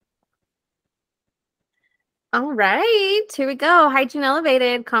All right, here we go. Hygiene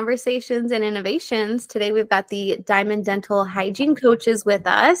Elevated Conversations and Innovations. Today we've got the Diamond Dental Hygiene coaches with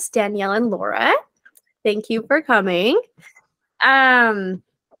us, Danielle and Laura. Thank you for coming. I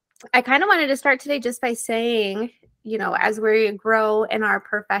kind of wanted to start today just by saying, as we grow in our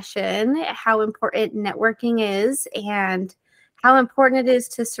profession, how important networking is and how important it is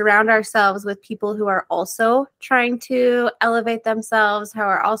to surround ourselves with people who are also trying to elevate themselves, who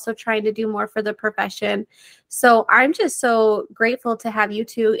are also trying to do more for the profession. So I'm just so grateful to have you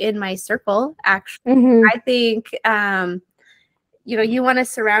two in my circle, actually. Mm-hmm. I think, you want to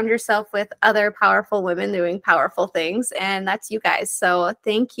surround yourself with other powerful women doing powerful things, and that's you guys. So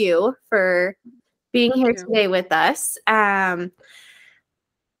thank you for being here today with us.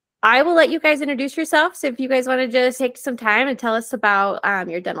 I will let you guys introduce yourselves. So if you guys want to just take some time and tell us about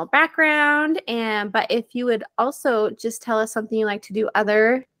your dental background, but if you would also just tell us something you like to do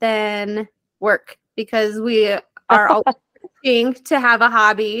other than work, because we are always looking to have a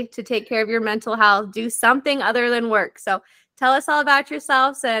hobby, to take care of your mental health, do something other than work. So tell us all about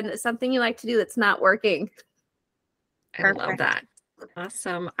yourselves and something you like to do that's not working. I love that.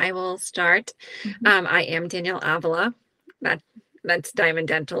 Awesome. I will start. I am Danielle Avila. That's Diamond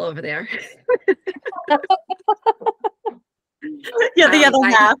Dental over there. You're the other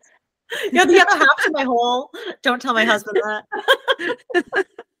half. You're the other half to my whole. Don't tell my husband that.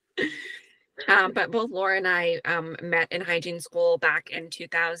 But both Laura and I met in hygiene school back in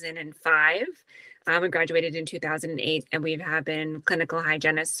 2005. We graduated in 2008, and we have been clinical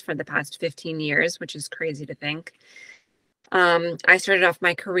hygienists for the past 15 years, which is crazy to think. I started off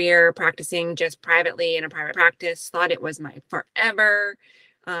my career practicing just privately in a private practice, thought it was my forever.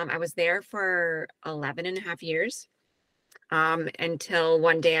 I was there for 11 and a half years until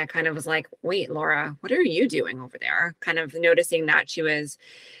one day I kind of was like, wait, Laura, what are you doing over there? Kind of noticing that she was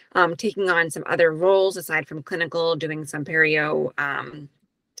taking on some other roles aside from clinical, doing some perio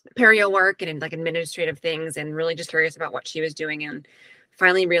work and like administrative things, and really just curious about what she was doing, and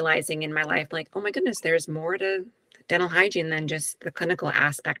finally realizing in my life, like, oh my goodness, there's more to dental hygiene than just the clinical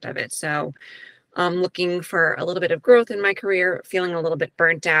aspect of it. So I'm looking for a little bit of growth in my career, feeling a little bit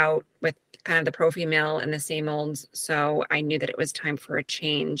burnt out with kind of the pro female and the same olds. So I knew that it was time for a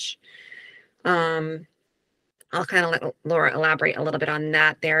change. I'll kind of let Laura elaborate a little bit on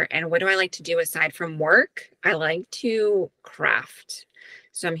that there. And what do I like to do aside from work? I like to craft.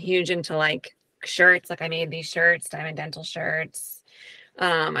 So I'm huge into like shirts. Like I made these shirts, Diamond Dental shirts.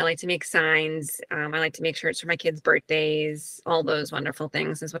 I like to make signs. I like to make shirts for my kids' birthdays. All those wonderful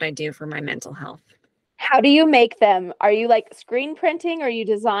things is what I do for my mental health. How do you make them? Are you like screen printing, or you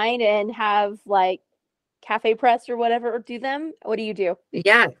design and have like cafe press or whatever do them? What do you do?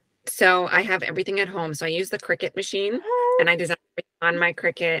 Yeah. So I have everything at home. So I use the Cricut machine and I design on my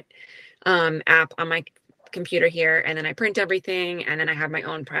Cricut app on my computer here. And then I print everything, and then I have my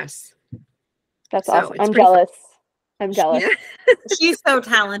own press. That's awesome. I'm jealous. I'm jealous. Yeah. She's so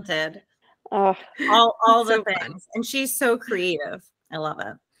talented. Oh, all the things. Fun. And she's so creative. I love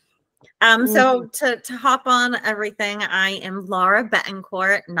it. So to hop on everything, I am Laura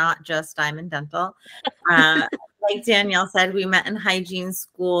Betancourt, not just Diamond Dental. Like Danielle said, we met in hygiene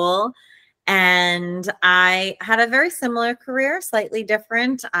school, and I had a very similar career, slightly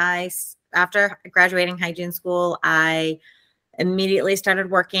different. After graduating hygiene school, I immediately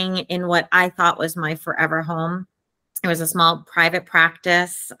started working in what I thought was my forever home. It was a small private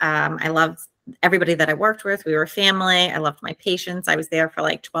practice. I loved everybody that I worked with. We were family. I loved my patients. I was there for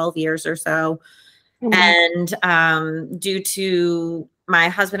like 12 years or so. And due to my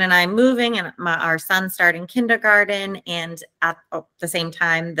husband and I moving and our son starting kindergarten, and at the same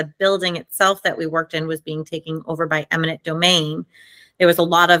time, the building itself that we worked in was being taken over by eminent domain. There was a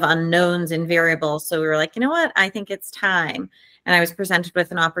lot of unknowns and variables. So we were like, you know what? I think it's time. And I was presented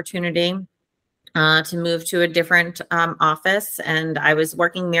with an opportunity to move to a different office, and I was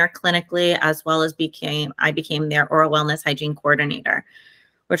working there clinically, as well as I became their oral wellness hygiene coordinator,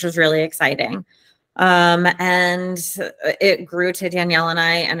 which was really exciting. And it grew to Danielle and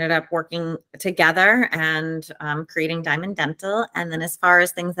I ended up working together and creating Diamond Dental. And then as far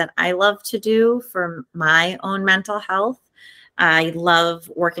as things that I love to do for my own mental health, I love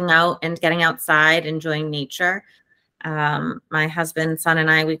working out and getting outside, enjoying nature. My husband, son, and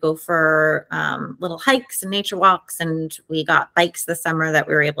I, we go for little hikes and nature walks, and we got bikes this summer that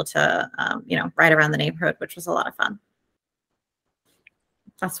we were able to, ride around the neighborhood, which was a lot of fun.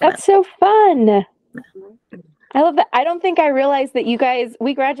 That's so fun. I love that. I don't think I realized that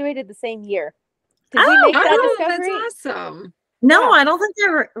we graduated the same year. Did we make that discovery? That's awesome. No, I don't think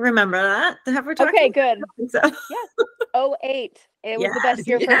I remember that. Have we talked okay, good. So. Yeah. '08. It was the best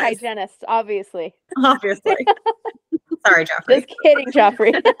year for hygienists, obviously. Obviously. Sorry, Joffrey. Just kidding,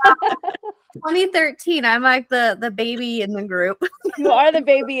 Joffrey. 2013. I'm like the baby in the group. You are the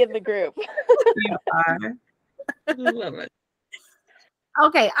baby in the group. You are. Love it.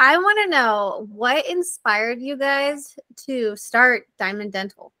 Okay, I want to know what inspired you guys to start Diamond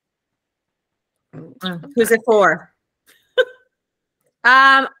Dental. Who's it for?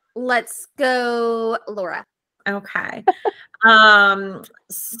 Let's go, Laura. Okay.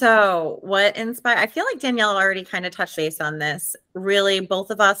 So what inspired, I feel like Danielle already kind of touched base on this. Really, both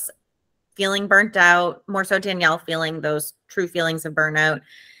of us feeling burnt out, more so Danielle feeling those true feelings of burnout,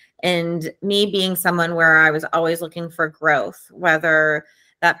 and me being someone where I was always looking for growth, whether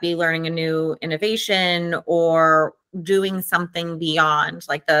that be learning a new innovation or doing something beyond.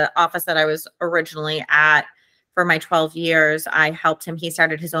 Like the office that I was originally at for my 12 years, I helped him. He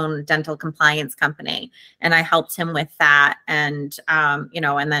started his own dental compliance company, and I helped him with that. And,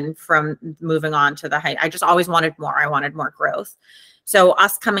 and then from moving on to I just always wanted more. I wanted more growth. So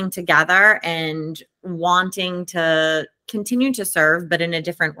us coming together and wanting to continue to serve, but in a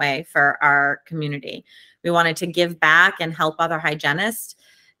different way for our community. We wanted to give back and help other hygienists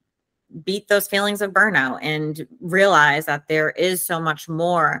beat those feelings of burnout and realize that there is so much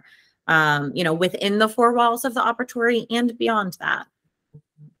more, within the four walls of the operatory and beyond that.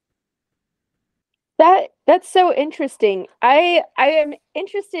 That's so interesting. I am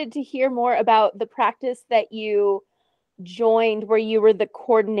interested to hear more about the practice that you joined where you were the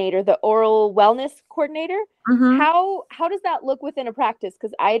coordinator, the oral wellness coordinator. Mm-hmm. How does that look within a practice?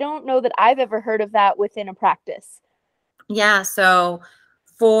 Because I don't know that I've ever heard of that within a practice. Yeah, so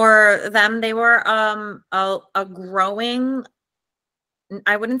for them, they were a growing,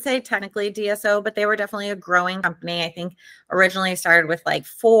 I wouldn't say technically DSO, but they were definitely a growing company. I think originally started with like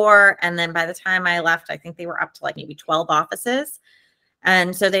 4, and then by the time I left, I think they were up to like maybe 12 offices.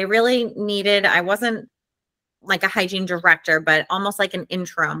 And so they really needed, I wasn't like a hygiene director, but almost like an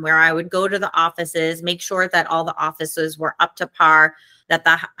interim where I would go to the offices, make sure that all the offices were up to par, that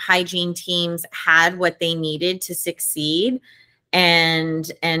the hygiene teams had what they needed to succeed,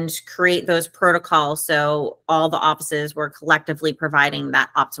 and create those protocols so all the offices were collectively providing that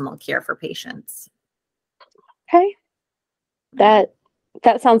optimal care for patients. Okay. That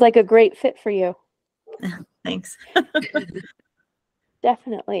sounds like a great fit for you. Thanks.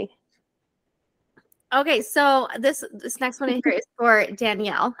 Definitely. Okay, so this next one here is for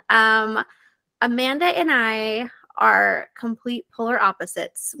Danielle. Amanda and I are complete polar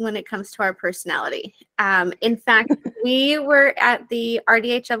opposites when it comes to our personality. In fact, we were at the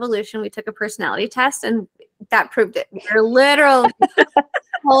RDH Evolution. We took a personality test, and that proved it. We're literal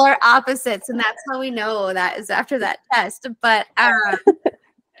polar opposites, and that's how we know that is after that test. But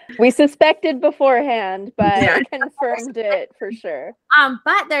we suspected beforehand, but confirmed it for sure.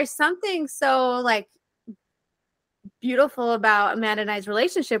 But there's something so like beautiful about Amanda and I's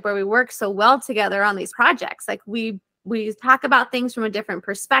relationship where we work so well together on these projects. Like we talk about things from a different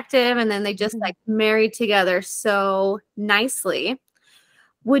perspective, and then they just like marry together so nicely.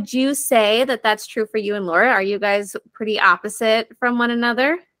 Would you say that that's true for you and Laura? Are you guys pretty opposite from one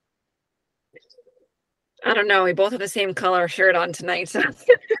another? I don't know. We both have the same color shirt on tonight. So.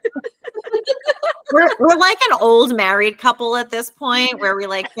 We're like an old married couple at this point where we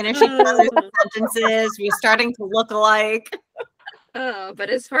like finish each other's sentences. We're starting to look alike. But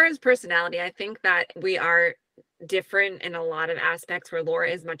as far as personality, I think that we are different in a lot of aspects where Laura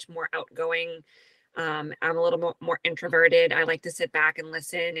is much more outgoing. I'm a little more introverted. I like to sit back and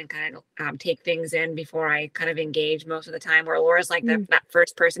listen and kind of take things in before I kind of engage most of the time, where Laura's like that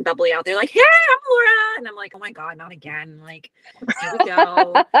first person bubbly out there like, hey, I'm Laura. And I'm like, oh my God, not again. Like, here we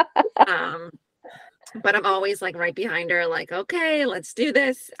go. But I'm always like right behind her, like, okay, let's do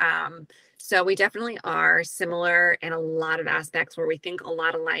this. So we definitely are similar in a lot of aspects where we think a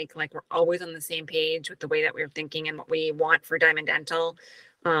lot alike. Like we're always on the same page with the way that we're thinking and what we want for Diamond Dental.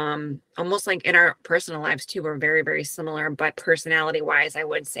 Almost like in our personal lives too, we're very, very similar, but personality wise, I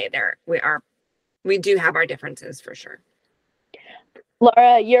would say we do have our differences for sure.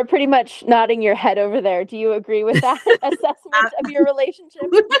 Laura, you're pretty much nodding your head over there. Do you agree with that assessment of your relationship?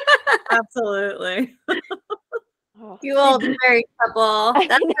 Absolutely. You old married couple.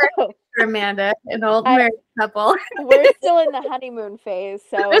 That's for Amanda, an old married couple. We're still in the honeymoon phase,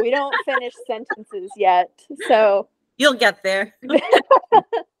 so we don't finish sentences yet. So you'll get there.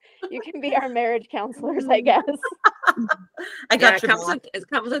 You can be our marriage counselors, I guess. I got you. It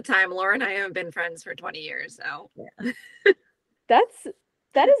comes with time. Laura and I have been friends for 20 years, so yeah.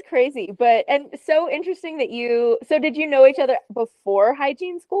 That is crazy, and so interesting that so did you know each other before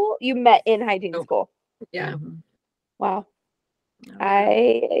hygiene school? You met in hygiene school. Yeah. Wow.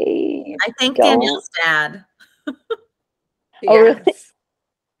 I think don't- Danielle's dad. Oh, really? Yes.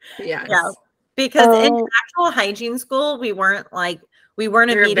 Yeah, Yes. because in Oh. actual hygiene school, we weren't We were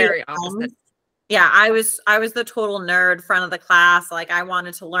immediate very opposite. friends. Yeah, I was the total nerd, front of the class. Like I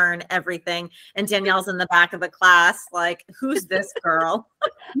wanted to learn everything, and Danielle's in the back of the class. Like, who's this girl?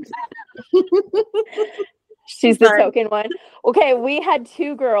 She's the Sorry. token one. Okay, we had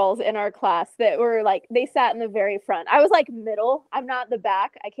two girls in our class that were like, they sat in the very front. I was like middle. I'm not the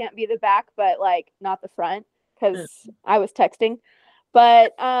back. I can't be the back, but like not the front because I was texting.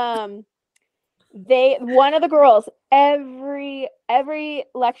 But one of the girls, every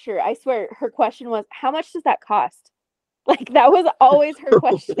lecture, I swear, her question was, how much does that cost? Like that was always her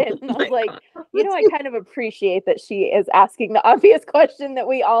question. And I was like, I kind of appreciate that she is asking the obvious question that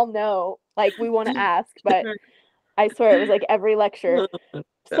we all know, like we want to ask, but I swear it was like every lecture.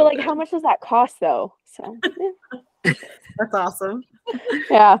 So like, how much does that cost though? So That's awesome.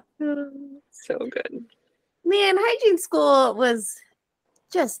 yeah. So good. Man, hygiene school was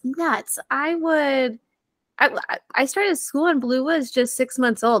just nuts. I started school and Blue was just 6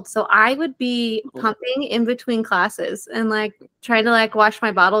 months old. So I would be pumping in between classes and like trying to like wash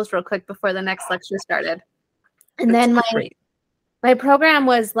my bottles real quick before the next lecture started. And then my program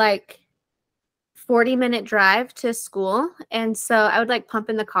was like 40-minute drive to school. And so I would like pump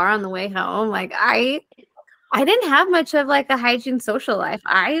in the car on the way home. Like I didn't have much of like a hygiene social life.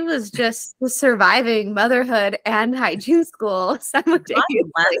 I was just surviving motherhood and hygiene school simultaneously.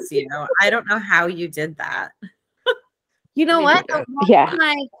 God bless you. I don't know how you did that. You know what? Yeah. One of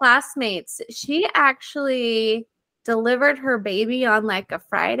my classmates, she actually delivered her baby on like a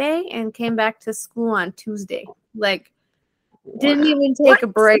Friday and came back to school on Tuesday. Like, didn't even take a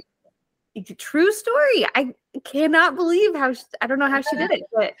break. True story. I cannot believe how I don't know how she did it,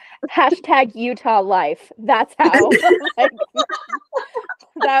 but Hashtag Utah life. That's how. Like,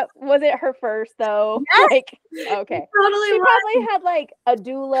 that was it. Her first though. Yes. Like, okay. Totally She right. probably had like a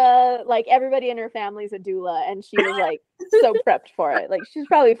doula. Like everybody in her family's a doula, and she was like so prepped for it. Like she's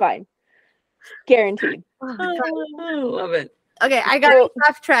probably fine. Guaranteed. I love it. Okay, I got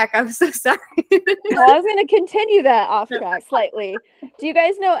off track. I'm so sorry. Well, I was going to continue that off track slightly. Do you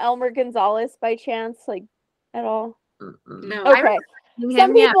guys know Elmer Gonzalez by chance, like at all? No. Okay.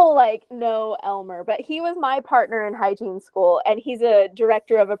 Some Yeah. people like know Elmer, but he was my partner in hygiene school, and he's a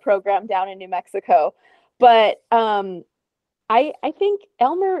director of a program down in New Mexico. But I think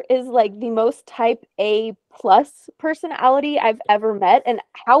Elmer is like the most type A plus personality I've ever met, and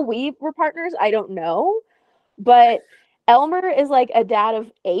how we were partners, I don't know. But Elmer is like a dad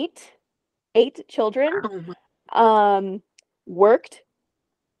of eight children. Worked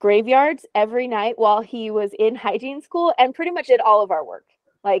graveyards every night while he was in hygiene school and pretty much did all of our work.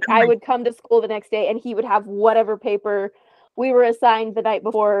 Like I would come to school the next day and he would have whatever paper we were assigned the night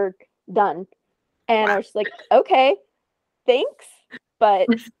before done. And I was just like, okay, thanks. But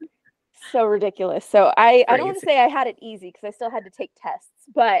so ridiculous. So I don't want to say I had it easy because I still had to take tests,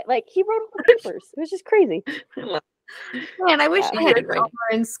 but like he wrote all the papers. It was just crazy. Man, I wish I had an Elmer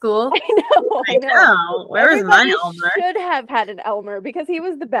in school. I know. Where is my Everybody Elmer? should have had an Elmer because he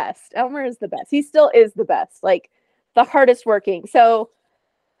was the best. Elmer is the best. He still is the best. Like the hardest working. So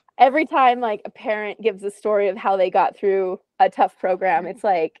every time like a parent gives a story of how they got through a tough program, it's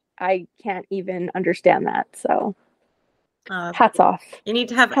like I can't even understand that. So hats off. You need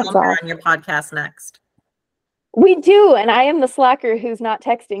to have Hats Elmer off. on your podcast next. We do, and I am the slacker who's not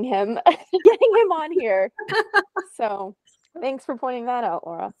texting him, getting him on here. So thanks for pointing that out,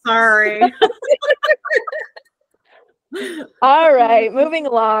 Laura. Sorry. All right, moving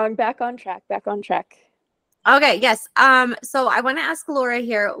along. Back on track. Okay, yes. So I want to ask Laura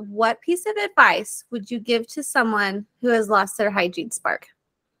here, what piece of advice would you give to someone who has lost their hygiene spark?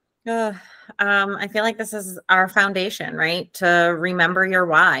 I feel like this is our foundation, right? To remember your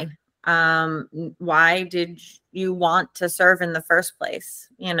why. Why did you want to serve in the first place?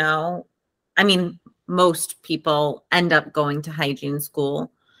 You know, I mean, most people end up going to hygiene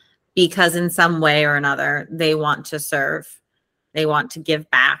school because in some way or another, they want to serve, they want to give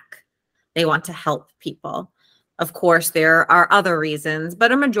back, they want to help people. Of course, there are other reasons,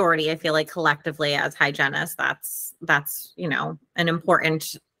 but a majority, I feel like collectively as hygienists, that's, you know, an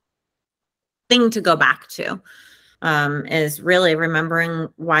important thing to go back to. Is really remembering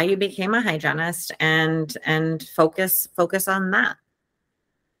why you became a hygienist and focus on that.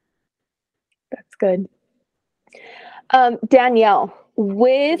 That's good. Danielle,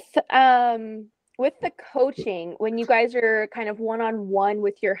 with the coaching, when you guys are kind of one-on-one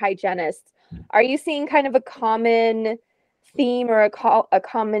with your hygienists, are you seeing kind of a common theme or a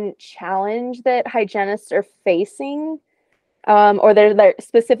common challenge that hygienists are facing, or they're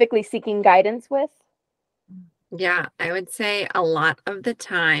specifically seeking guidance with? Yeah, I would say a lot of the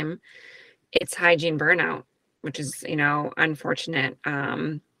time it's hygiene burnout, which is, unfortunate.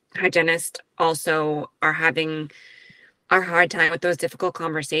 Hygienists also are having a hard time with those difficult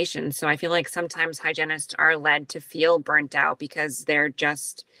conversations. So I feel like sometimes hygienists are led to feel burnt out because they're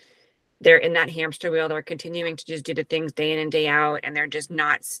in that hamster wheel. They're continuing to just do the things day in and day out, and they're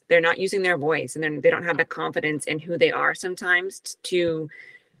not using their voice, and then they don't have the confidence in who they are sometimes to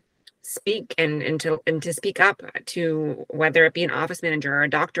speak and to speak up to, whether it be an office manager or a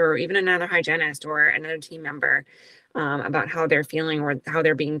doctor or even another hygienist or another team member, about how they're feeling or how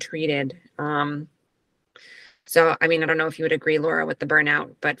they're being treated. So, I mean, I don't know if you would agree, Laura, with the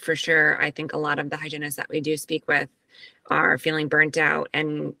burnout, but for sure, I think a lot of the hygienists that we do speak with are feeling burnt out.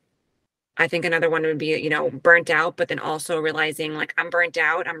 And I think another one would be, burnt out, but then also realizing like I'm burnt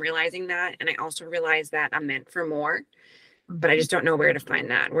out, I'm realizing that. And I also realize that I'm meant for more, but I just don't know where to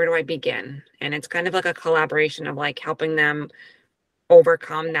find that. Where do I begin? And it's kind of like a collaboration of like helping them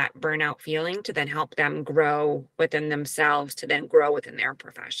overcome that burnout feeling to then help them grow within themselves, to then grow within their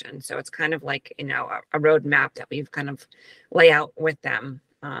profession. So it's kind of like, a roadmap that we've kind of lay out with them,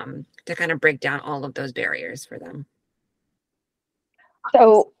 to kind of break down all of those barriers for them.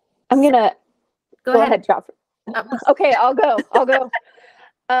 So I'm gonna Go ahead. Joffrey. Okay, I'll go.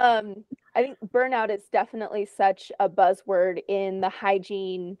 I think burnout is definitely such a buzzword in the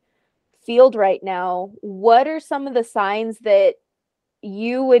hygiene field right now. What are some of the signs that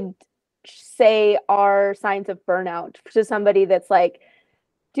you would say are signs of burnout to somebody that's like,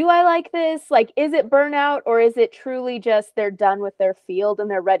 do I like this? Like, is it burnout, or is it truly just they're done with their field and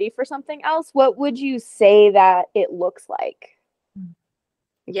they're ready for something else? What would you say that it looks like?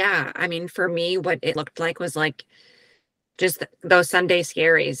 Yeah, I mean, for me, what it looked like was like just those Sunday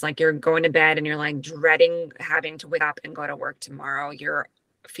scaries. Like you're going to bed and you're like dreading having to wake up and go to work tomorrow. You're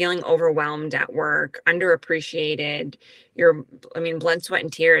feeling overwhelmed at work, underappreciated. Blood, sweat,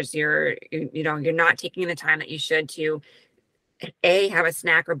 and tears. You're not taking the time that you should to A, have a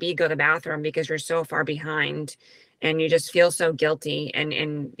snack, or B, go to the bathroom because you're so far behind. And you just feel so guilty, and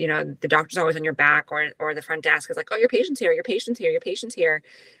the doctor's always on your back, or the front desk is like, oh, your patient's here, your patient's here, your patient's here.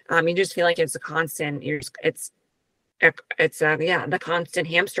 You just feel like it's a constant. It's the constant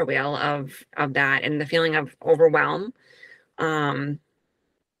hamster wheel of that, and the feeling of overwhelm. I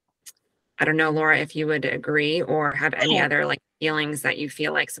don't know, Laura, if you would agree or have any other like feelings that you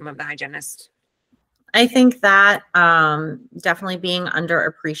feel like some of the hygienists. I think that definitely being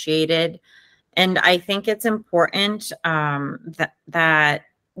underappreciated. And I think it's important that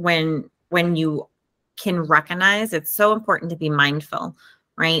when you can recognize, it's so important to be mindful,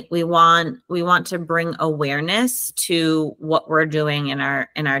 right? We want to bring awareness to what we're doing in our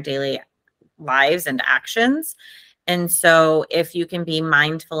daily lives and actions. And so if you can be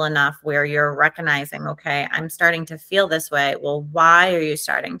mindful enough where you're recognizing, okay, I'm starting to feel this way. Well, why are you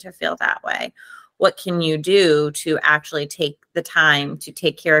starting to feel that way? What can you do to actually take the time to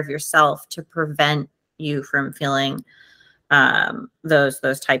take care of yourself to prevent you from feeling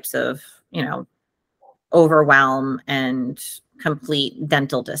those types of, overwhelm and complete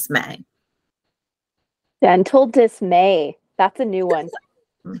dental dismay? Dental dismay. That's a new one.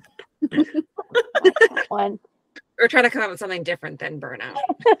 One. We're trying to come up with something different than burnout.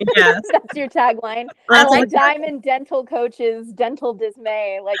 Yes. That's your tagline. I like Diamond Dental Coach's dental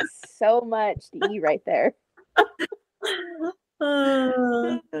dismay, like so much the E right there.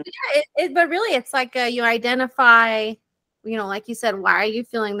 But really, it's like you identify, like you said, why are you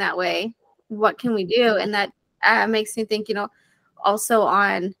feeling that way? What can we do? And that makes me think, also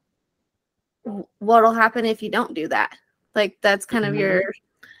on what'll happen if you don't do that. Like that's kind of your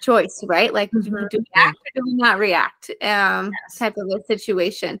choice, right? Like do we act or do we not react? Type of a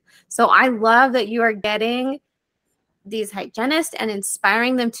situation. So I love that you are getting these hygienists and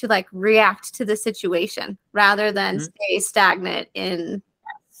inspiring them to like react to the situation rather than stay stagnant in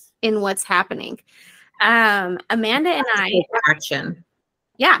what's happening. Amanda and I action.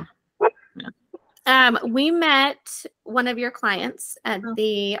 Yeah. We met one of your clients at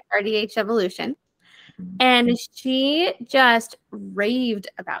the RDH Evolution, and she just raved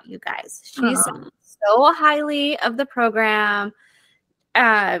about you guys. She said so highly of the program.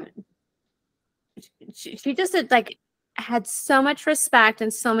 She just had so much respect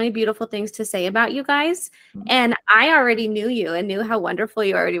and so many beautiful things to say about you guys. And I already knew you and knew how wonderful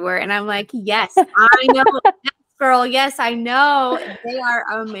you already were. And I'm like, yes, I know, yes, girl. Yes, I know. They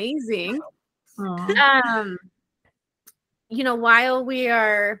are amazing. While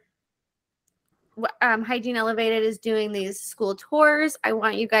Hygiene Elevated is doing these school tours. I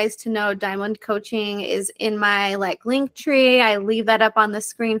want you guys to know Diamond Coaching is in my like link tree. I leave that up on the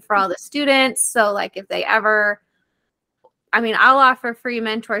screen for all the students. So like if they ever, I mean, I'll offer free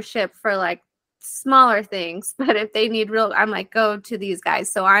mentorship for like smaller things, but if they need real, I'm like, go to these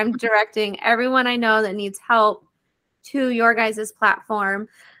guys. So I'm directing everyone I know that needs help to your guys' platform.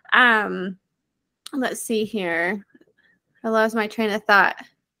 Let's see here. I lost my train of thought.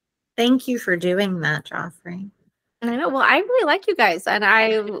 Thank you for doing that, Joffrey. I know. Well, I really like you guys, and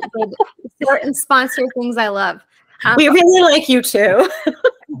I would support and sponsor things I love. We really like you too.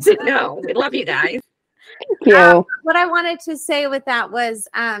 No, we love you guys. Thank you. What I wanted to say with that was,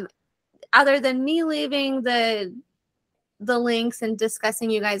 other than me leaving the links and discussing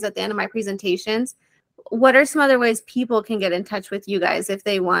you guys at the end of my presentations, what are some other ways people can get in touch with you guys if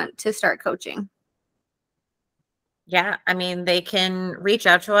they want to start coaching? Yeah, I mean, they can reach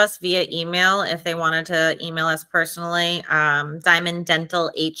out to us via email if they wanted to email us personally,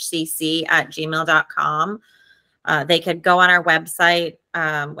 diamonddentalhcc@gmail.com. They could go on our website,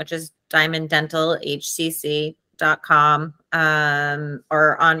 which is diamonddentalhcc.com,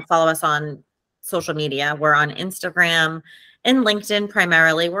 or follow us on social media. We're on Instagram and LinkedIn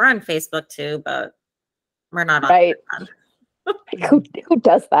primarily. We're on Facebook too, but we're not on Right. Who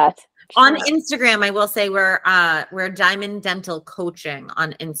does that? On Instagram, I will say we're Diamond Dental Coaching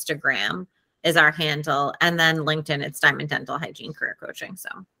on Instagram is our handle, and then LinkedIn it's Diamond Dental Hygiene Career Coaching. So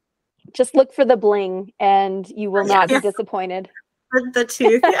Just look for the bling, and you will not be disappointed. the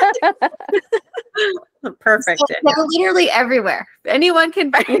tooth, perfect. So they're literally everywhere. Anyone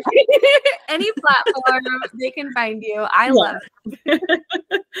can find you. Any platform, they can find you. I love it.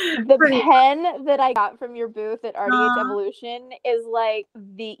 The pen that I got from your booth at RDH Evolution is like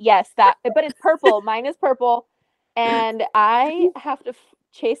but it's purple. Mine is purple, and I have to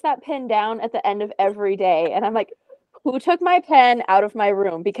chase that pen down at the end of every day. And I'm like, who took my pen out of my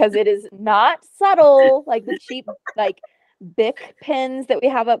room? Because it is not subtle like the cheap like Bic pens that we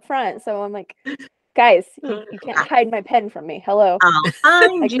have up front. So I'm like, guys, you can't hide my pen from me. Hello. I'll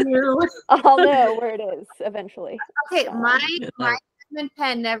find you. I'll know where it is eventually. Okay, my diamond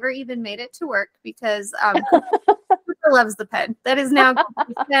pen never even made it to work because Cooper loves the pen. That is now his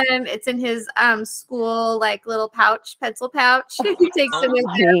pen. It's in his school like little pouch, pencil pouch. He takes it with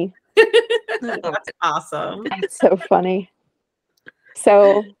him. That's awesome. That's so funny.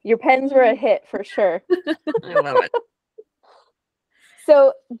 So your pens were a hit for sure. I love it.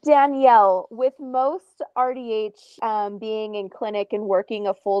 So Danielle, with most RDH being in clinic and working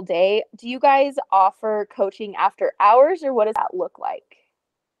a full day, do you guys offer coaching after hours, or what does that look like?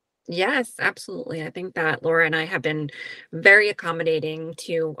 Yes, absolutely. I think that Laura and I have been very accommodating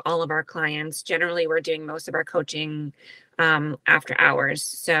to all of our clients. Generally, we're doing most of our coaching after hours.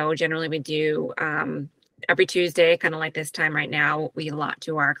 So generally we do every Tuesday, kind of like this time right now, we allot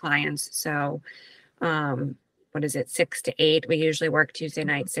to our clients. So what is it, 6 to 8? We usually work Tuesday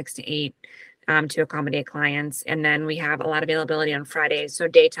night, 6 to 8 to accommodate clients. And then we have a lot of availability on Fridays. So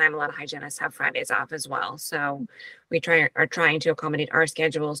daytime, a lot of hygienists have Fridays off as well. So we are trying to accommodate our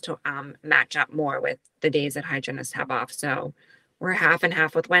schedules to match up more with the days that hygienists have off. So we're half and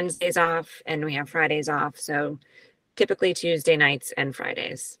half with Wednesdays off, and we have Fridays off. So typically Tuesday nights and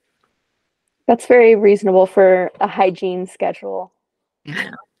Fridays. That's very reasonable for a hygiene schedule.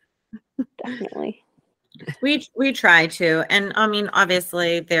 Yeah. Definitely. We try to, and I mean,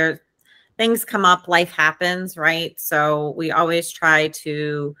 obviously things come up, life happens, right? So we always try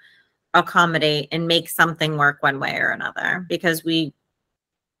to accommodate and make something work one way or another, because we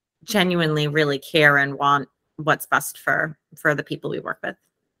genuinely really care and want what's best for the people we work with,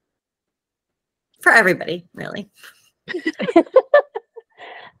 for everybody, really.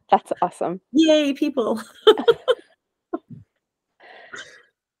 That's awesome. Yay, people.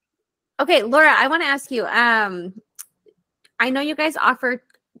 Okay, Laura, I want to ask you, I know you guys offer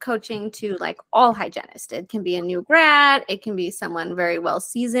coaching to like all hygienists. It can be a new grad, it can be someone very well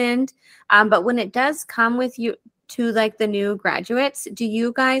seasoned. But when it does come with you to like the new graduates, do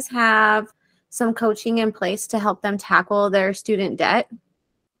you guys have some coaching in place to help them tackle their student debt?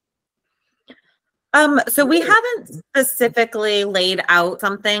 So we haven't specifically laid out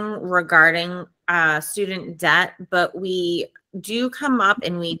something regarding student debt, but we do come up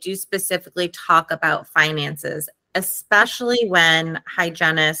and we do specifically talk about finances, especially when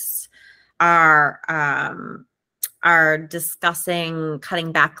hygienists are discussing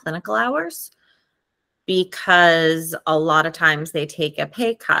cutting back clinical hours, because a lot of times they take a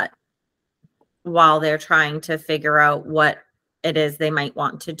pay cut while they're trying to figure out what it is they might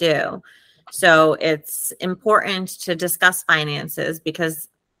want to do. So it's important to discuss finances, because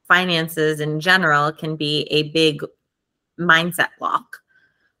finances in general can be a big mindset block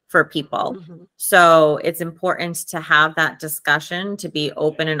for people. So it's important to have that discussion, to be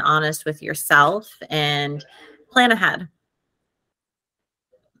open and honest with yourself and plan ahead.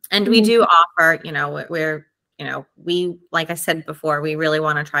 And we do offer, we, like I said before, we really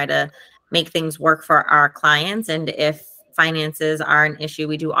want to try to make things work for our clients. And if finances are an issue,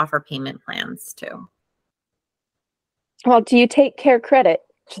 we do offer payment plans too. Well, do you take care credit?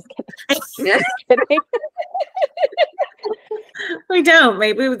 Just kidding. Just kidding. We don't.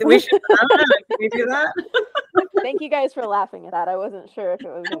 Maybe we should. I don't know. Can we do that? Thank you guys for laughing at that. I wasn't sure if it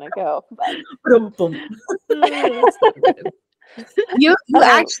was going to go. You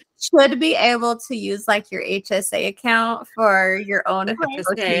actually should be able to use like your HSA account for your own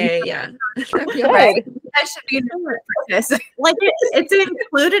HSA, yeah. Right. That should be purchase. Like it's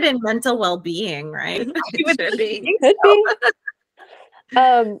included in mental well-being, right? It should be. Could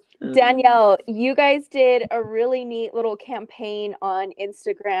be. Danielle, you guys did a really neat little campaign on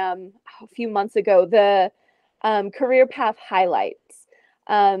Instagram a few months ago, the career path highlights.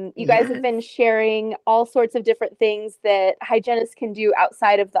 You guys have been sharing all sorts of different things that hygienists can do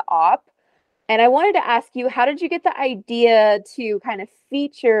outside of the op. And I wanted to ask you, how did you get the idea to kind of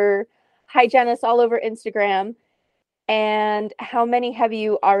feature hygienists all over Instagram? And how many have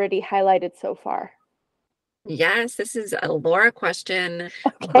you already highlighted so far? Yes, this is a Laura question.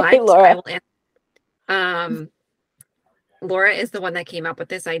 Okay, but Laura. I will answer. Laura is the one that came up with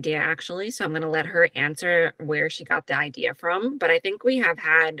this idea, actually. So I'm going to let her answer where she got the idea from. But I think we have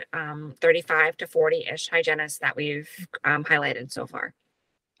had 35 to 40-ish hygienists that we've highlighted so far.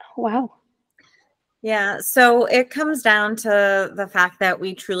 Wow. Yeah, so it comes down to the fact that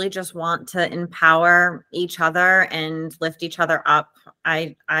we truly just want to empower each other and lift each other up.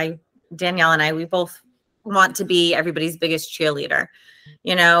 Danielle and I, we both want to be everybody's biggest cheerleader,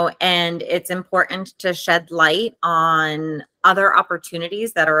 and it's important to shed light on other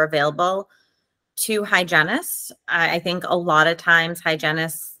opportunities that are available to hygienists. I think a lot of times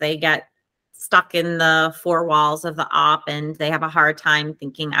hygienists, they get stuck in the four walls of the op and they have a hard time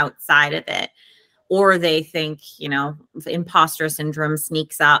thinking outside of it. Or they think, imposter syndrome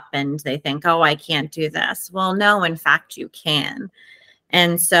sneaks up and they think, oh, I can't do this. Well, no, in fact, you can.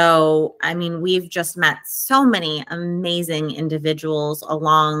 And so, we've just met so many amazing individuals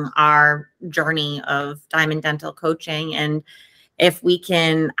along our journey of Diamond Dental coaching. And if we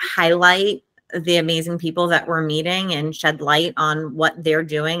can highlight the amazing people that we're meeting and shed light on what they're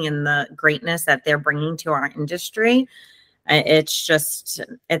doing and the greatness that they're bringing to our industry,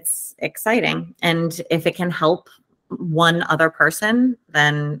 it's exciting. And if it can help one other person,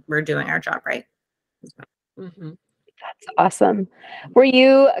 then we're doing our job right. That's awesome. Were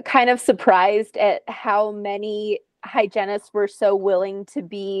you kind of surprised at how many hygienists were so willing to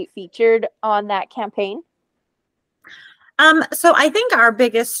be featured on that campaign? So I think our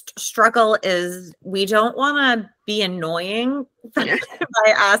biggest struggle is we don't want to be annoying by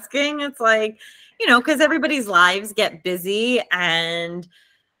asking. It's like, because everybody's lives get busy and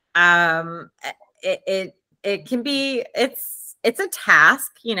it can be, it's a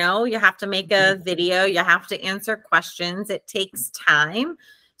task, you have to make a video, you have to answer questions. It takes time.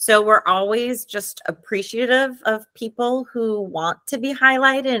 So we're always just appreciative of people who want to be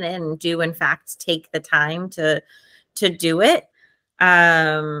highlighted and do in fact take the time to do it.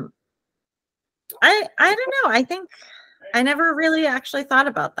 I don't know. I think I never really actually thought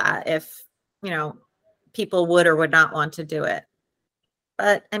about that if, people would or would not want to do it.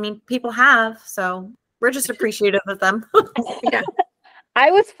 But people have, so we're just appreciative of them. Yeah.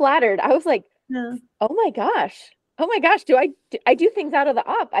 I was flattered. I was like, oh my gosh, do I do things out of the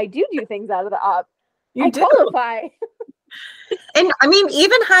op? I do things out of the op. I qualify. And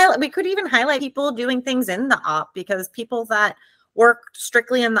we could even highlight people doing things in the op, because people that work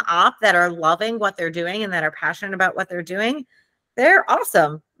strictly in the op that are loving what they're doing and that are passionate about what they're doing, they're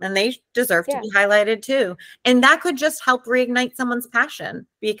awesome and they deserve to be highlighted too. And that could just help reignite someone's passion,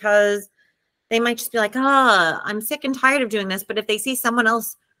 because they might just be like, I'm sick and tired of doing this. But if they see someone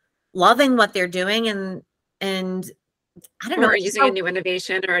else loving what they're doing and I don't know, or using a new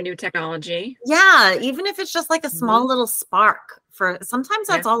innovation or a new technology. Yeah. Even if it's just like a small little spark, sometimes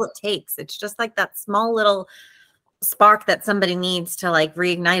that's all it takes. It's just like that small little spark that somebody needs to like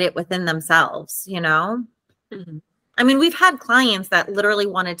reignite it within themselves, we've had clients that literally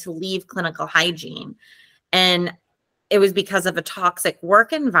wanted to leave clinical hygiene, and it was because of a toxic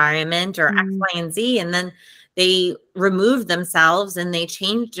work environment or X, Y, and Z. And then they removed themselves and they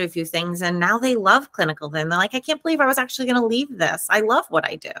changed a few things. And now they love clinical. Then they're like, I can't believe I was actually going to leave this. I love what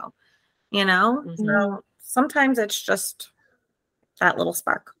I do, So sometimes it's just that little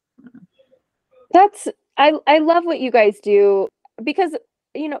spark. I love what you guys do because,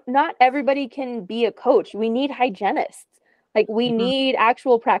 not everybody can be a coach. We need hygienists. Like, we Mhm. need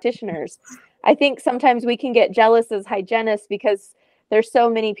actual practitioners. I think sometimes we can get jealous as hygienists because there's so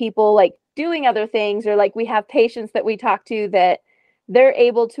many people like doing other things, or like we have patients that we talk to that they're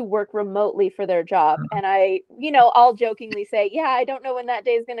able to work remotely for their job. And I'll jokingly say, yeah, I don't know when that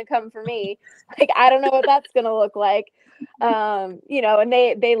day is going to come for me. Like, I don't know what that's going to look like. And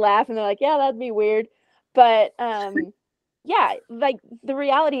they laugh and they're like, yeah, that'd be weird. But yeah, like the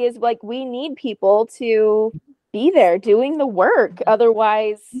reality is, like, we need people to be there doing the work.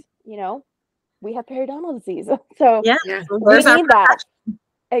 Otherwise, we have periodontal disease. So Yeah. Yeah. we Where's our need that.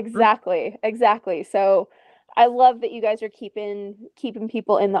 Exactly. So I love that you guys are keeping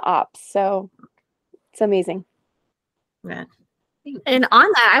people in the ops. So it's amazing. Yeah. And on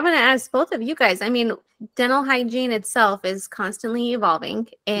that, I want to ask both of you guys. I mean, dental hygiene itself is constantly evolving.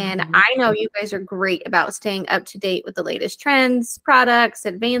 And Mhm. I know you guys are great about staying up to date with the latest trends, products,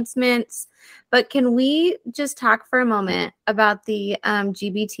 advancements. But can we just talk for a moment about the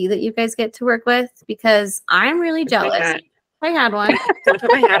GBT that you guys get to work with? Because I'm really jealous. I had one. Gonna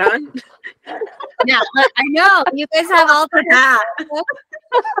put my hat on. Yeah, I know. You guys have all the hat.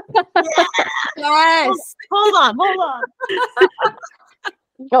 Yes. Hold on.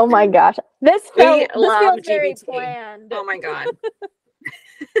 Oh my gosh. This We feels love very GBT. planned. Oh my God.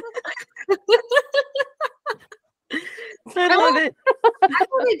 I love it. I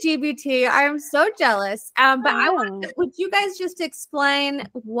love the GBT. I am so jealous. But would you guys just explain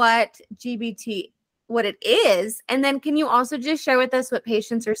what GBT, what it is? And then can you also just share with us what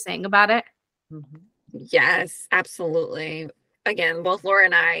patients are saying about it? Mhm. Yes, absolutely. Again, both Laura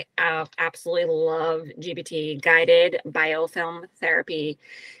and I absolutely love GBT, guided biofilm therapy.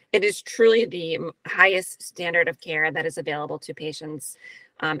 It is truly the highest standard of care that is available to patients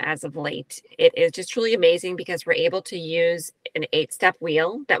as of late. It is just truly amazing because we're able to use an 8-step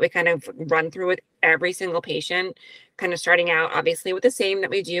wheel that we kind of run through with every single patient, kind of starting out obviously with the same that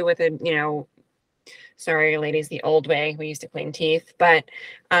we do with sorry, ladies, the old way we used to clean teeth, but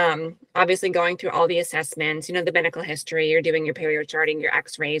obviously going through all the assessments, the medical history, you're doing your period charting, your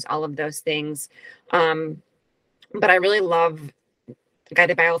x-rays, all of those things. But I really love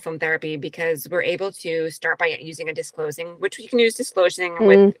guided biofilm therapy because we're able to start by using a disclosing, which you can use disclosing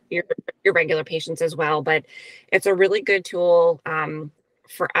with your regular patients as well. But it's a really good tool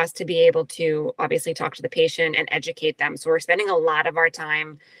for us to be able to obviously talk to the patient and educate them. So we're spending a lot of our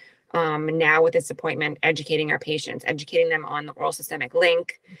time now with this appointment, educating our patients, educating them on the oral systemic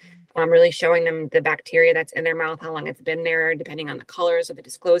link, really showing them the bacteria that's in their mouth, how long it's been there, depending on the colors of the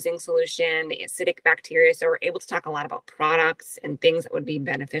disclosing solution, the acidic bacteria. So we're able to talk a lot about products and things that would be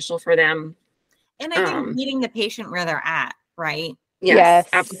beneficial for them. And I think meeting the patient where they're at, right? Yes,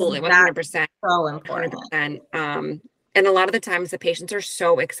 absolutely. 100%. So important. 100%. And a lot of the times the patients are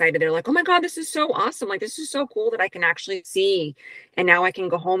so excited. They're like, oh my God, this is so awesome. Like, this is so cool that I can actually see. And now I can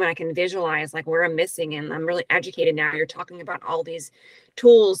go home and I can visualize like where I'm missing. And I'm really educated now. You're talking about all these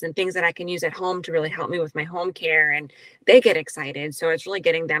tools and things that I can use at home to really help me with my home care. And they get excited. So it's really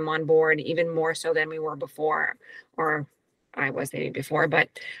getting them on board even more so than we were before, or I was maybe before,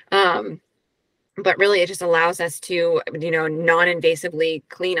 but really it just allows us to, non-invasively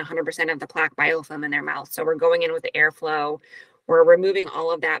clean 100% of the plaque biofilm in their mouth. So we're going in with the airflow, we're removing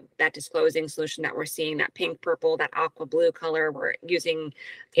all of that disclosing solution that we're seeing, that pink, purple, that aqua blue color. We're using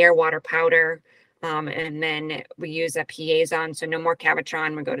air water powder. And then we use a Piazon, so no more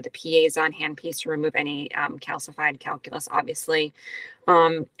Cavitron. We go to the Piazon handpiece to remove any calcified calculus, obviously.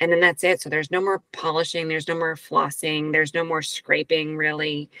 And then that's it. So there's no more polishing, there's no more flossing, there's no more scraping,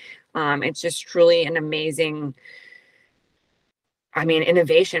 really. It's just truly an amazing,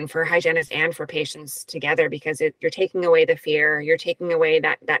 innovation for hygienists and for patients together, because you're taking away the fear, you're taking away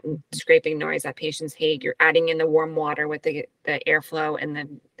that scraping noise that patients hate. You're adding in the warm water with the airflow and the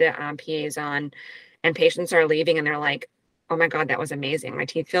Piazon, and patients are leaving and they're like, oh my God, that was amazing. My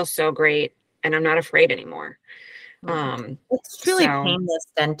teeth feel so great and I'm not afraid anymore. It's truly painless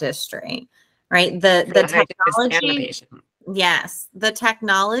dentistry, right? The technology, yes, the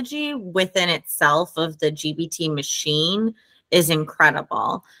technology within itself of the GBT machine is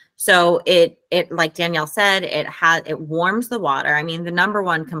incredible. So it like Danielle said, it warms the water. I mean, the number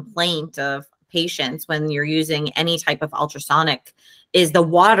one complaint of patients when you're using any type of ultrasonic is the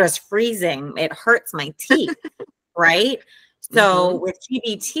water's freezing. It hurts my teeth, right? So with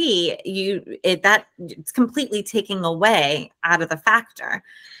GBT, it's completely taking away out of the factor.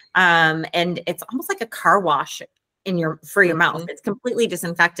 And it's almost like a car wash for your mouth. It's completely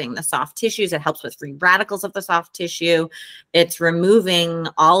disinfecting the soft tissues. It helps with free radicals of the soft tissue. It's removing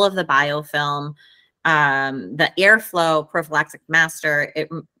all of the biofilm. The airflow prophylactic master, it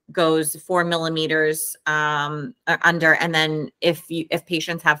goes 4 millimeters under, and then if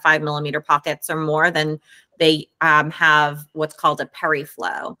patients have 5 millimeter pockets or more, then they have what's called a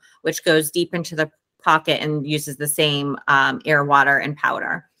periflow, which goes deep into the pocket and uses the same air, water, and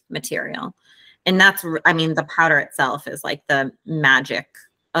powder material. And that's, I mean, the powder itself is like the magic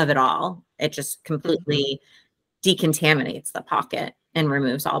of it all. It just completely decontaminates the pocket and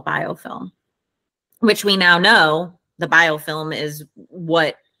removes all biofilm, which we now know the biofilm is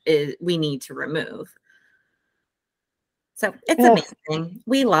what we need to remove. So it's amazing.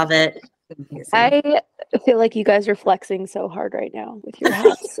 We love it. I feel like you guys are flexing so hard right now with your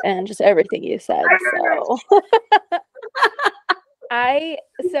hats and just everything you said.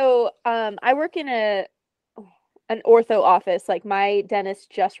 So I work in an ortho office. Like, my dentist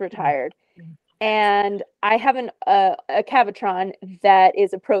just retired, and I have a Cavitron that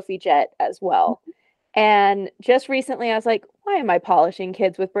is a ProfiJet as well. And just recently I was like, why am I polishing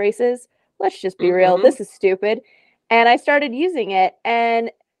kids with braces? Let's just be real. This is stupid. And I started using it,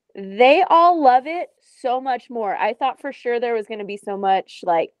 and they all love it so much more. I thought for sure there was going to be so much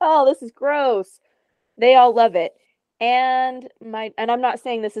like, oh, this is gross. They all love it. And I'm not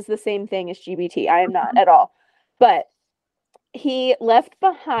saying this is the same thing as GBT. I am not at all. But he left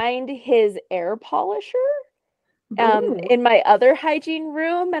behind his air polisher in my other hygiene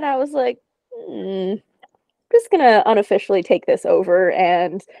room, and I was like, I'm just gonna unofficially take this over.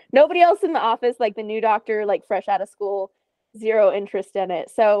 And nobody else in the office, like the new doctor, like fresh out of school, zero interest in it.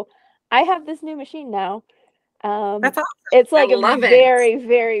 So I have this new machine now. That's awesome. It's like a very,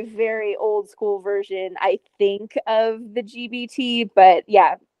 very, very old school version, I think, of the GBT, but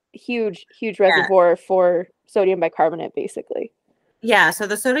yeah, huge reservoir for sodium bicarbonate, basically. Yeah, so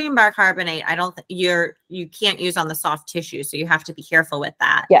the sodium bicarbonate, you can't use on the soft tissue, so you have to be careful with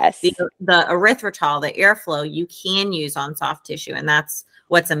that. Yes. The erythritol, the airflow, you can use on soft tissue, and that's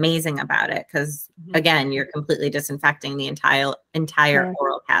what's amazing about it, because again, you're completely disinfecting the entire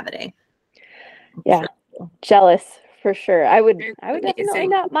oral cavity. Yeah, jealous for sure. I would definitely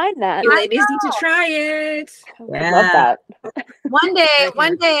not mind that. You ladies need to try it. I love that.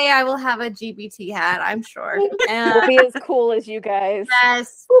 One day I will have a GBT hat, I'm sure. We'll be as cool as you guys.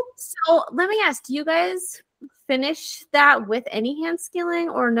 Yes. So let me ask, do you guys finish that with any hand scaling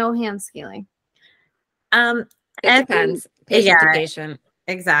or no hand scaling? It depends. Patient to patient.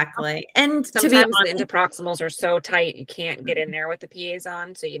 Exactly. And sometimes the interproximals are so tight you can't get in there with the PAs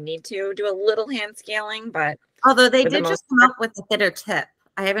on, so you need to do a little hand scaling. But although they did just come up with a thinner tip,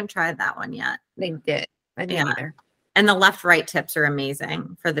 I haven't tried that one yet. They did. I didn't either. And the left-right tips are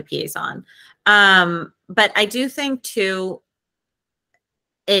amazing for the PAs on. But I do think too,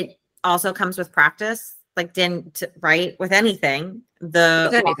 it also comes with practice. Like right with anything,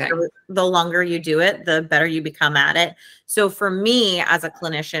 the longer you do it, the better you become at it. So for me as a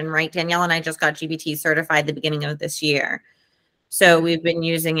clinician, right, Danielle and I just got GBT certified the beginning of this year. So we've been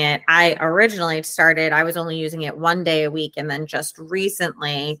using it. I originally I was only using it 1 day a week. And then just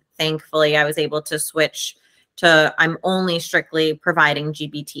recently, thankfully, I was able to switch to, I'm only strictly providing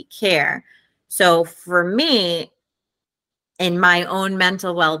GBT care. So for me, in my own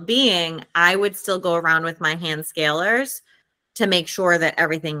mental well-being, I would still go around with my hand scalers to make sure that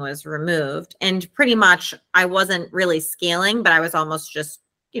everything was removed. And pretty much I wasn't really scaling, but I was almost just,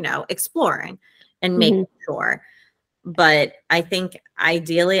 exploring and making sure. But I think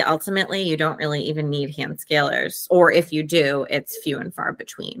ideally, ultimately, you don't really even need hand scalers. Or if you do, it's few and far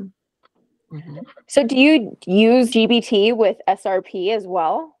between. So do you use GBT with SRP as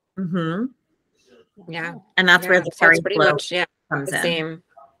well? Yeah. And that's where the it's pretty much comes in.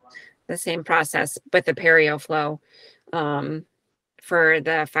 The same process, but the perio flow for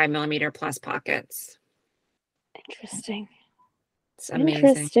the 5 millimeter plus pockets. Interesting. It's amazing.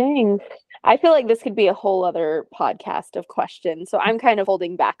 Interesting. I feel like this could be a whole other podcast of questions, so I'm kind of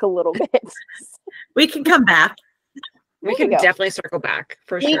holding back a little bit. We can come back. We can definitely circle back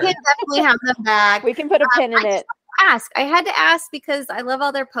for sure. We can definitely have them back. We can put a pin in it. I had to ask because I love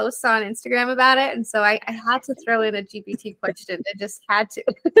all their posts on Instagram about it, and so I had to throw in a GBT question. I just had to.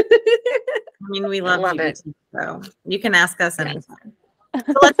 I mean, we love GBT, it. So you can ask us anytime.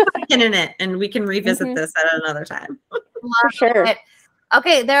 So let's put a pin in it, and we can revisit this at another time. For sure.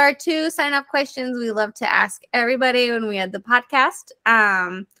 Okay, there are 2 sign-up questions we love to ask everybody when we had the podcast.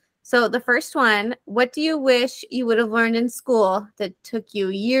 So the first one, what do you wish you would have learned in school that took you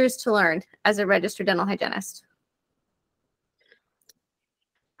years to learn as a registered dental hygienist?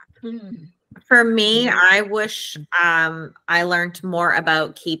 For me, I wish I learned more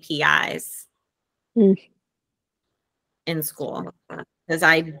about KPIs in school, because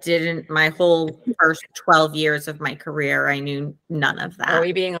I didn't, my whole first 12 years of my career, I knew none of that. Are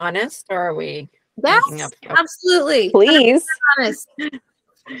we being honest, or are we Yes, making up? absolutely. Please. Honest.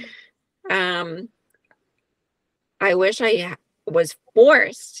 I wish I was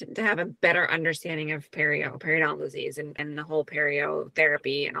forced to have a better understanding of periodontal disease and the whole perio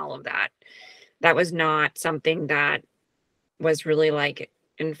therapy and all of that. That was not something that was really like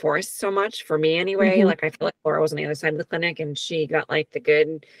enforced so much for me anyway. Like I feel like Laura was on the other side of the clinic and she got like the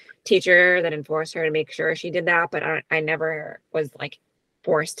good teacher that enforced her to make sure she did that. But I never was like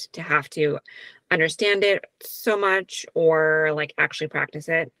forced to have to understand it so much or like actually practice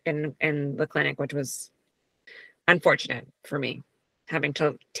it in the clinic, which was unfortunate for me, having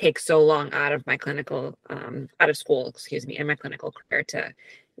to take so long out of my clinical out of school, excuse me, in my clinical career to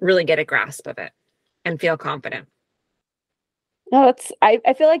really get a grasp of it and feel confident. No, that's I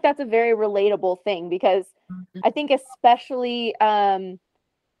feel like that's a very relatable thing, because I think especially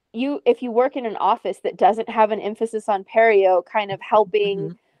if you work in an office that doesn't have an emphasis on perio kind of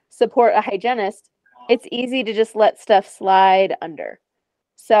helping support a hygienist, it's easy to just let stuff slide under.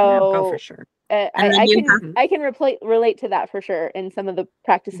 So for sure. I can relate to that for sure in some of the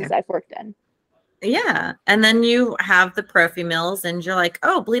practices I've worked in. Yeah. And then you have the prophy mills and you're like,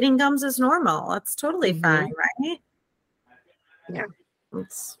 oh, bleeding gums is normal. That's totally fine, right? Yeah.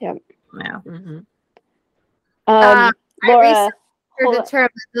 Yeah. I Laura, researched the term.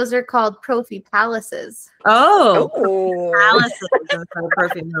 Those are called prophy palaces. Oh, palaces instead of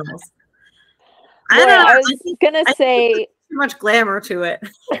prophy mills. Laura, I was gonna say too much glamour to it.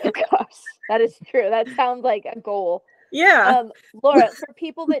 Oh gosh, that is true. That sounds like a goal. Yeah. Laura, for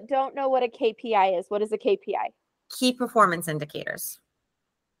people that don't know what a KPI is, what is a KPI? Key performance indicators.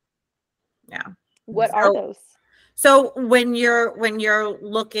 Yeah. What are those? So when you're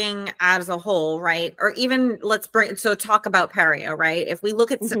looking as a whole, right? Or even talk about perio, right? If we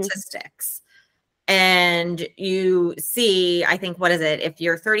look at statistics and you see, I think, what is it? If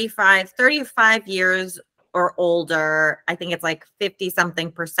you're 35 years or older, I think it's like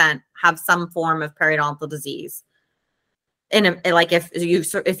 50-something% have some form of periodontal disease. Like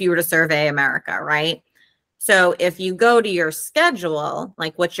if you were to survey America, right? So if you go to your schedule,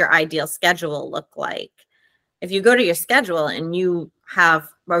 like what's your ideal schedule look like? If you go to your schedule and you have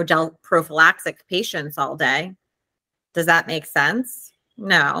rodent prophylactic patients all day, does that make sense?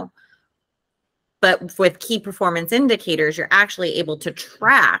 No. But with key performance indicators, you're actually able to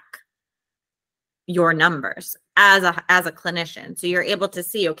track your numbers as a clinician. So you're able to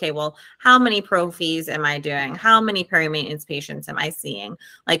see, okay, well, how many prophies am I doing? How many peri-maintenance patients am I seeing?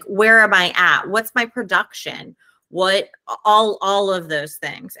 Like, where am I at? What's my production? What, all of those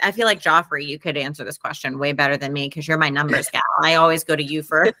things. I feel like Joffrey, you could answer this question way better than me because you're my numbers gal. I always go to you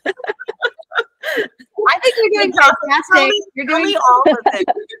for. I think you're doing fantastic. You're doing all of it.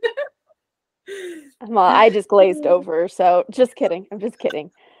 Well, I just glazed over. So just kidding. I'm just kidding.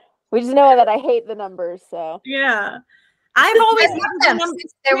 We just know that I hate the numbers. So yeah. I've always loved them.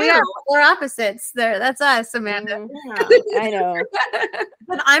 There we are, polar opposites. That's us, Amanda. Yeah, I know.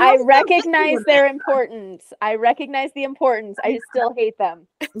 But I recognize their importance. I recognize the importance. I still hate them.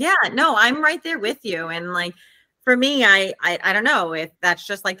 Yeah, no, I'm right there with you. And like, for me, I don't know if that's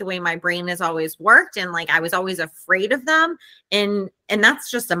just like the way my brain has always worked. And like, I was always afraid of them. And that's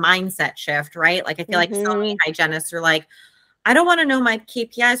just a mindset shift, right? Like, I feel like so many hygienists are like, I don't want to know my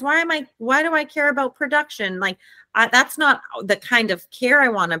KPIs. Why do I care about production? Like, that's not the kind of care I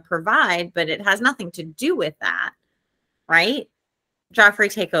want to provide, but it has nothing to do with that. Right?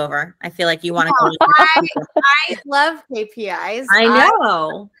 Joffrey, take over. I feel like you want to go. I love KPIs. I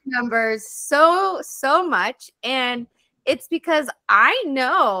know numbers so much. And it's because I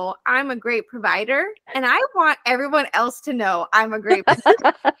know I'm a great provider and I want everyone else to know I'm a great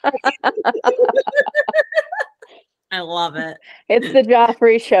provider. I love it. It's the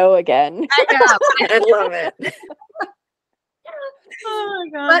Joffrey show again. I know. I love it. Oh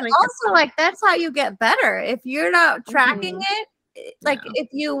my God. But also, like, that's how you get better. If you're not tracking it, like if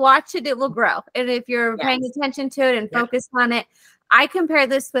you watch it, it will grow. And if you're paying attention to it and focused on it, I compare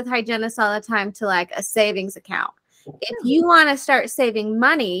this with hygienists all the time to like a savings account. If you want to start saving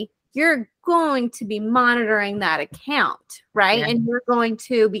money, you're going to be monitoring that account, right? Yeah. And you're going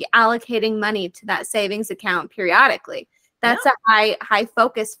to be allocating money to that savings account periodically. That's a high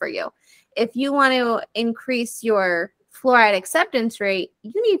focus for you. If you want to increase your fluoride acceptance rate,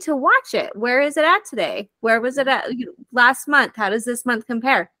 you need to watch it. Where is it at today? Where was it at last month? How does this month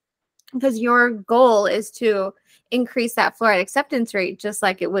compare? Because your goal is to increase that fluoride acceptance rate just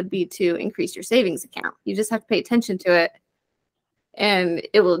like it would be to increase your savings account. You just have to pay attention to it, and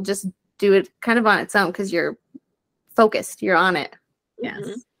it will just do it kind of on its own because you're focused. You're on it.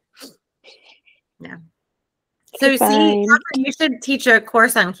 Yes. Yeah. Okay, So see, fine. you should teach a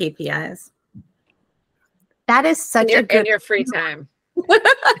course on KPIs. That is such a In good. your free time.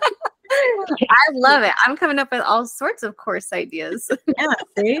 I love it. I'm coming up with all sorts of course ideas. Yeah,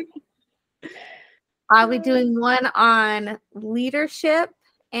 see? I'll be doing one on leadership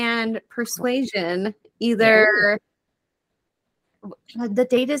and persuasion. Either the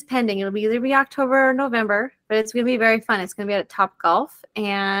date is pending. It'll be either be October or November, but it's going to be very fun. It's going to be at Top Golf,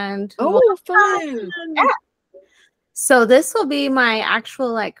 and Fun. yeah. So this will be my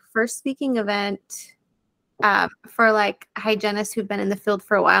actual like first speaking event for like hygienists who've been in the field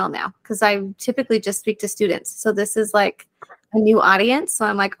for a while now, because I typically just speak to students. So this is like a new audience. So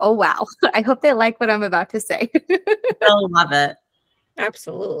I'm like, oh, wow. I hope they like what I'm about to say. They'll love it.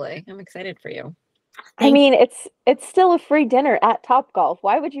 Absolutely. I'm excited for you. I mean, it's still a free dinner at Top Golf.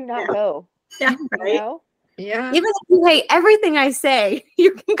 Why would you not go? Yeah, You right. know? Yeah. Even if you hate everything I say,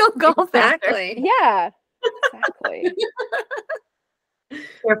 you can go golf after. Exactly. Yeah, exactly.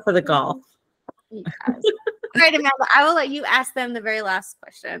 Here for the golf. Yes. All right, Amanda, I will let you ask them the very last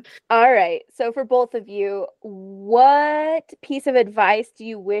question. All right. So for both of you, what piece of advice do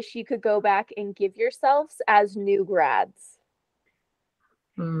you wish you could go back and give yourselves as new grads?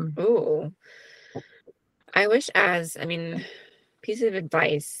 Ooh. I wish piece of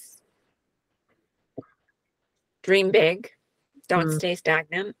advice. Dream big. Don't stay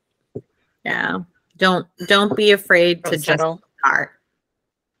stagnant. Yeah. Don't be afraid to Don't settle. just start.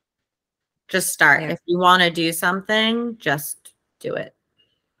 Just start. Yeah. If you want to do something, just do it.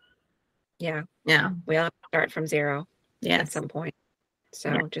 Yeah. Yeah. We all have to start from zero at Yes. some point.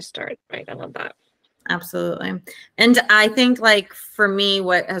 So just start. Right. I love that. Absolutely. And I think like for me,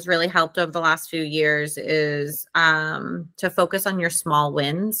 what has really helped over the last few years is to focus on your small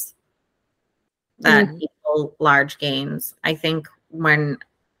wins that equal large gains. I think when,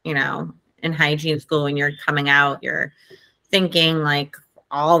 in hygiene school, when you're coming out, you're thinking like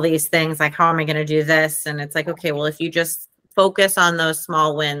all these things, like, how am I going to do this? And it's like, okay, well, if you just focus on those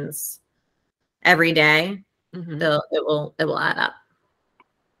small wins every day, it will add up.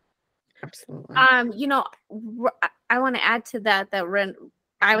 Absolutely. I want to add to that when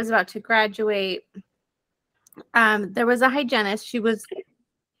I was about to graduate, there was a hygienist. She was,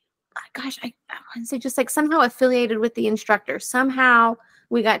 I want to say just like somehow affiliated with the instructor. Somehow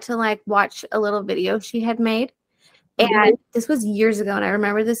we got to like watch a little video she had made. And this was years ago, and I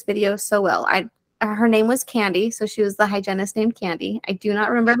remember this video so well. Her name was Candy, so she was the hygienist named Candy. I do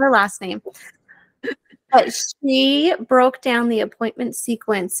not remember her last name. But she broke down the appointment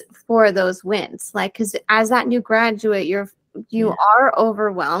sequence for those wins. Like, because as that new graduate, you are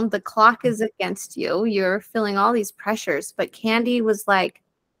overwhelmed. The clock is against you. You're feeling all these pressures. But Candy was like,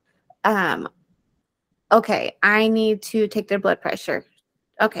 okay, I need to take their blood pressure.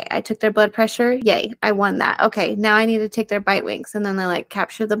 Okay, I took their blood pressure. Yay, I won that. Okay, now I need to take their bite wings. And then they like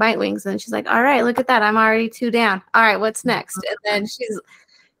capture the bite wings. And she's like, all right, look at that. I'm already 2 down. All right, what's next? And then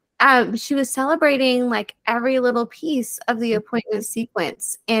she was celebrating like every little piece of the appointment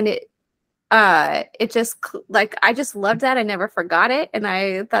sequence. And it just like, I just loved that. I never forgot it. And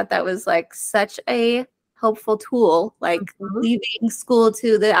I thought that was like such a helpful tool, like leaving school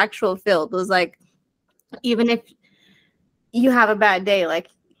to the actual field was like, even if you have a bad day, like,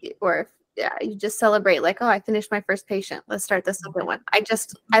 or you just celebrate like, oh, I finished my first patient. Let's start the second one.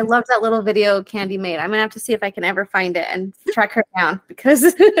 I love that little video Candy made. I'm gonna have to see if I can ever find it and track her down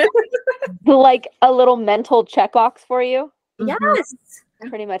because like a little mental checkbox for you. Yes,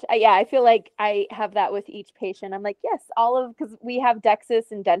 pretty much. I feel like I have that with each patient. I'm like, yes, because we have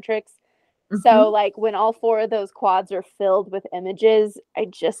Dexis and Dentrix. So like when all 4 of those quads are filled with images, I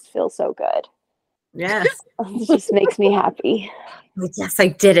just feel so good. Yes. It just makes me happy. Yes, I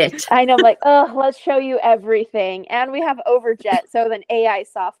did it. I know. I'm like, oh, let's show you everything. And we have Overjet, so then AI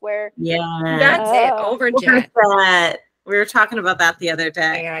software. Yeah. That's it. Overjet. We were talking about that the other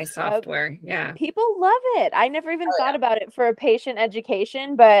day. AI software. Yeah. People love it. I never even thought about it for a patient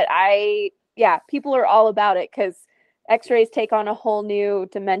education, but people are all about it because x-rays take on a whole new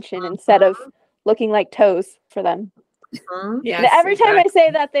dimension instead of looking like toes for them. Yes, and every time I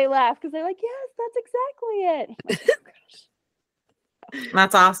say that, they laugh because they're like, yes, that's exactly it.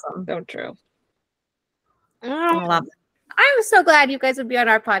 That's awesome. So true. I love it. I'm so glad you guys would be on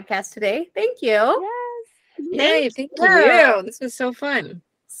our podcast today. Thank you. Yes. Thank you. This was so fun.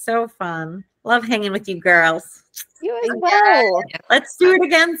 So fun. Love hanging with you girls. You as well. Let's do it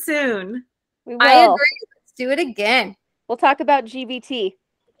again soon. We will. I agree. Let's do it again. We'll talk about GBT.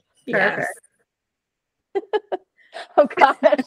 Yes. Oh gosh.